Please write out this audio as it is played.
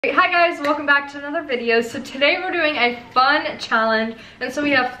Hi guys, welcome back to another video. So today we're doing a fun challenge, and so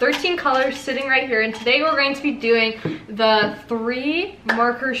we have 13 colors sitting right here, and today we're going to be doing the 3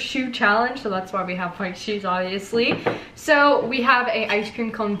 marker shoe challenge. So that's why we have white shoes, obviously. So we have a ice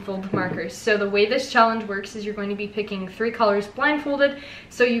cream cone filled with markers. So the way this challenge works is you're going to be picking 3 colors blindfolded,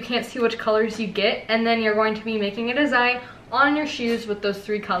 so you can't see which colors you get, and then you're going to be making a design on your shoes with those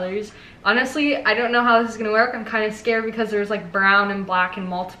 3 colors. Honestly, I don't know how this is gonna work. I'm kind of scared because there's like brown and black and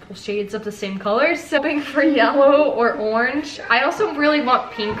multiple shades of the same colors. So hoping for yellow or orange. I also really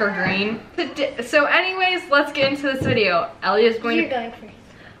want pink or green. So anyways, let's get into this video. Ellie is going going first.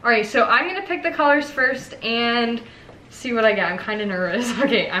 Alright, so I'm gonna pick the colors first and see what I get. I'm kind of nervous.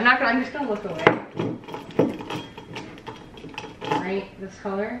 Okay, I'm just gonna look away. Alright, this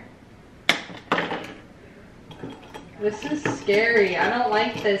color. This is scary. I don't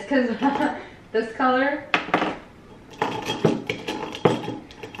like this because this color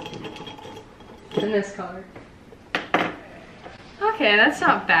and this color. Okay, that's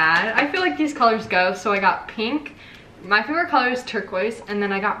not bad. I feel like these colors go. So I got pink. My favorite color is turquoise, and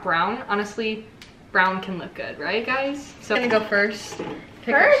then I got brown. Honestly, brown can look good, right, guys? So I'm gonna go first.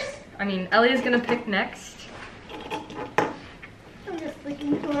 Ellie is gonna pick next. I'm just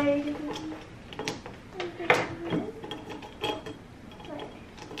looking for it.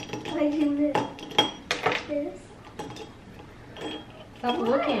 This. Stop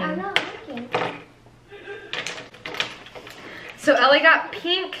looking. I'm not looking. So Ellie got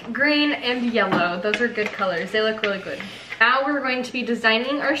pink, green, and yellow. Those are good colors. They look really good. Now we're going to be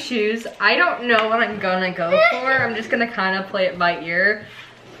designing our shoes. I don't know what I'm gonna go for. I'm just gonna kind of play it by ear.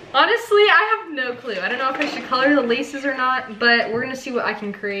 Honestly, I have no clue. I don't know if I should color the laces or not, but we're gonna see what I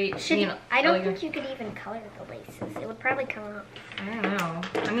can create. I don't think you could even color the laces. It would probably come out. I don't know.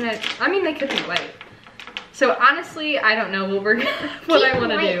 I mean, they could be white. So honestly, I don't know what I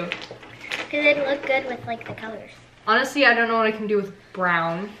want to do. Because it'd look good with like the colors. Honestly, I don't know what I can do with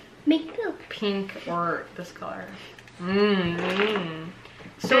brown, make poop, pink, or this color.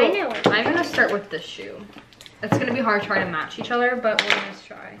 So I'm gonna start with this shoe. It's gonna be hard trying to match each other, but we're gonna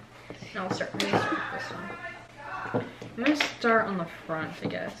try. No, I'm gonna start with this one. I'm gonna start on the front, I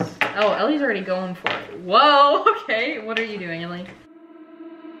guess. Oh, Ellie's already going for it. Whoa, okay. What are you doing, Ellie?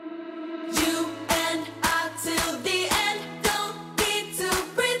 You and I till the end, don't need to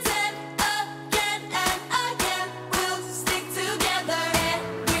pretend. Again and again, we'll stick together.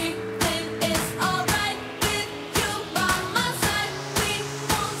 Everything is alright with you by my side. We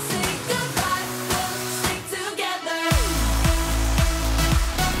won't say goodbye, we'll stick together.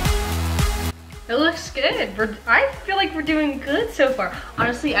 It looks good. I feel like we're doing good so far.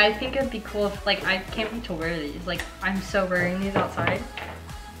 Honestly, I think it'd be cool if, like, I can't wait to wear these. Like, I'm so wearing these outside.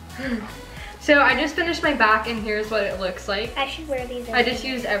 So I just finished my back, and here's what it looks like. I should wear these. I just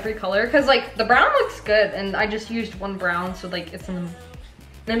used every color because, like, the brown looks good, and I just used one brown, so like it's in the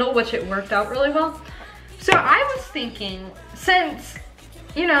middle, which it worked out really well. So I was thinking, since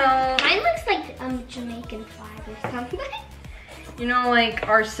mine looks like Jamaican flag or something. You know, like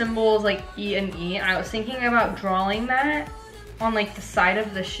our symbols like E and E. I was thinking about drawing that on like the side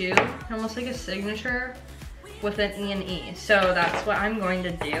of the shoe, almost like a signature with an E and E. So that's what I'm going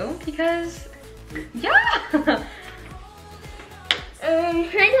to do because, yeah. I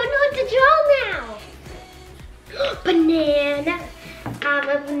don't know what to draw now. Banana. I'm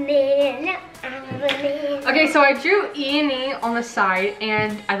a banana. I'm a banana. Okay, so I drew E and E on the side,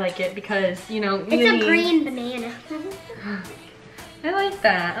 and I like it because, you know, it's a green banana. I like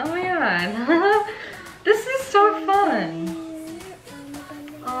that. Oh my god. This is so fun.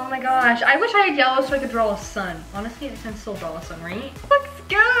 Oh my gosh. I wish I had yellow so I could draw a sun. Honestly, I can still draw a sun, right? Looks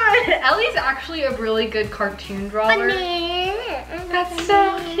good. Ellie's actually a really good cartoon drawer. Banana. That's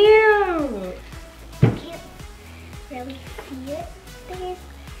so cute. I can't really see it.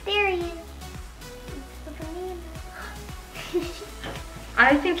 There he is. It's the banana.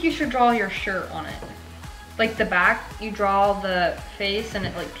 I think you should draw your shirt on it. Like the back, you draw the face and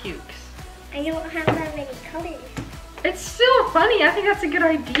it like pukes. I don't have that many colors. It's still funny. I think that's a good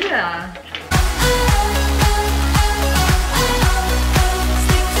idea.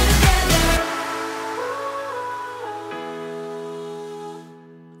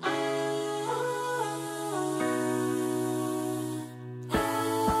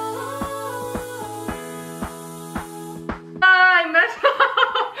 I messed up.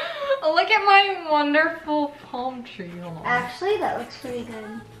 Look at my wonderful palm tree. Actually, that looks pretty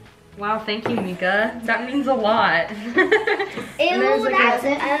good. Wow, thank you, Mika. That means a lot. Ew, that's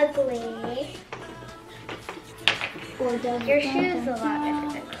ugly. Your shoe's a lot better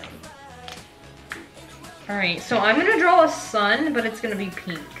than mine. All right, so I'm gonna draw a sun, but it's gonna be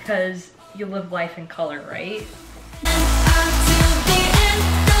pink because you live life in color, right?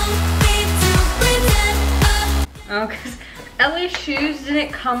 Oh, because Ellie's shoes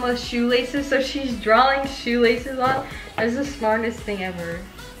didn't come with shoelaces, so she's drawing shoelaces on. That's the smartest thing ever.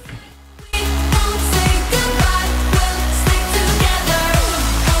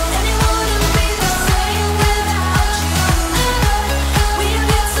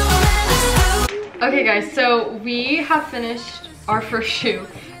 Okay guys, so we have finished our first shoe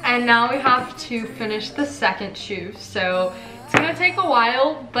and now we have to finish the second shoe. So it's gonna take a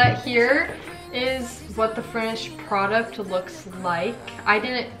while, but here is what the finished product looks like. I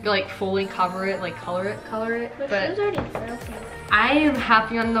didn't like fully cover it, like color it, but I am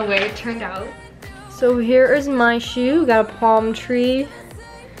happy on the way it turned out. So here is my shoe, got a palm tree.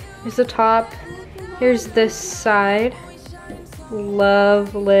 Here's the top, here's this side.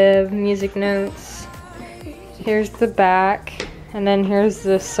 Love, live, music notes. Here's the back, and then here's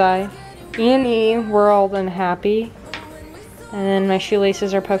this side. E&E, world and happy. And then my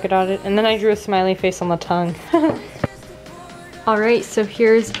shoelaces are polka dotted. And then I drew a smiley face on the tongue. Alright, so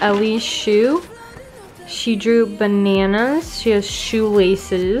here's Ellie's shoe. She drew bananas. She has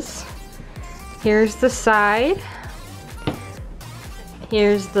shoelaces. Here's the side.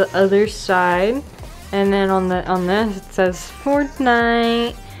 Here's the other side. And then on this it says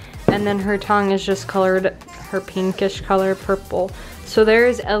Fortnite, and then her tongue is just colored her pinkish color purple. So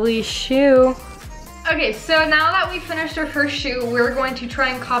there's Ellie's shoe. Okay, so now that we finished our first shoe, we're going to try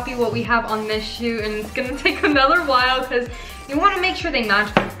and copy what we have on this shoe, and it's gonna take another while because you want to make sure they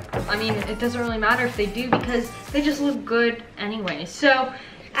match. I mean, it doesn't really matter if they do because they just look good anyway. So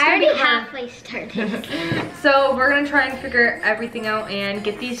I already halfway started. So we're gonna try and figure everything out and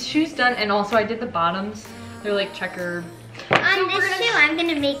get these shoes done. And also I did the bottoms. They're like checkered. On this shoe, I'm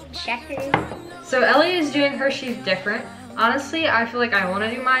gonna make checkers. So Ellie is doing her shoes different. Honestly, I feel like I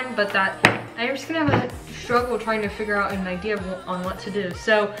wanna do mine, but I'm just gonna have a struggle trying to figure out an idea on what to do.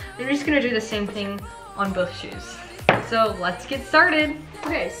 So I'm just gonna do the same thing on both shoes. So let's get started.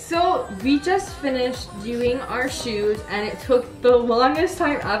 Okay, so we just finished doing our shoes and it took the longest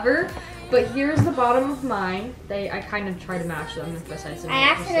time ever, but here's the bottom of mine. I kind of try to match them besides I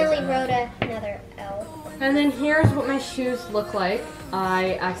accidentally wrote another L. And then here's what my shoes look like.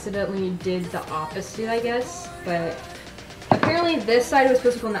 I accidentally did the opposite, I guess, but apparently this side was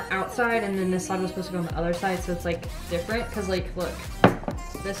supposed to go on the outside and then this side was supposed to go on the other side, so it's like different, because like, look.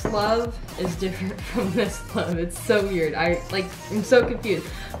 This love is different from this love. It's so weird. I'm so confused.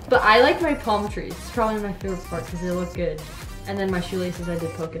 But I like my palm trees. It's probably my favorite part because they look good. And then my shoelaces I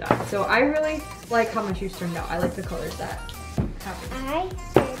did polka dot. So I really like how my shoes turned out. I like the colors that happened. I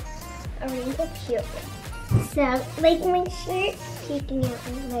did a rainbow cute. So like my shirt peeking out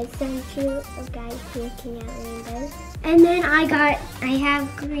my sun shoe, a guy peeking out rainbows. And then I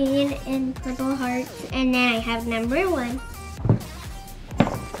have green and purple hearts, and then I have number 1.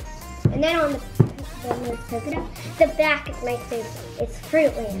 And then on the polka dot, the back is my favorite. It's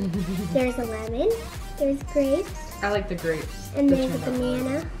Fruitland. There's a lemon, there's grapes. I like the grapes. And there's a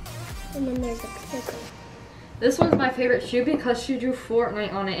banana, and then there's a pickle. This one's my favorite shoe because she drew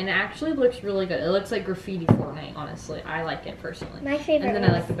Fortnite on it, and it actually looks really good. It looks like graffiti Fortnite, honestly. I like it personally. My favorite And then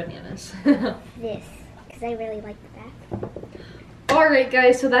I like the bananas. This, because I really like the back. Alright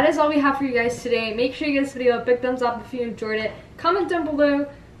guys, so that is all we have for you guys today. Make sure you give this video a big thumbs up if you enjoyed it. Comment down below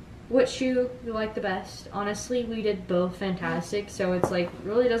what shoe you like the best. Honestly, we did both fantastic, so it's like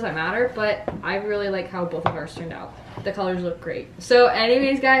really doesn't matter, but I really like how both of ours turned out. The colors look great. So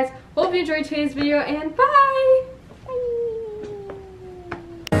anyways guys, hope you enjoyed today's video, and bye!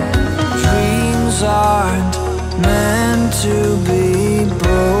 Dreams aren't meant to be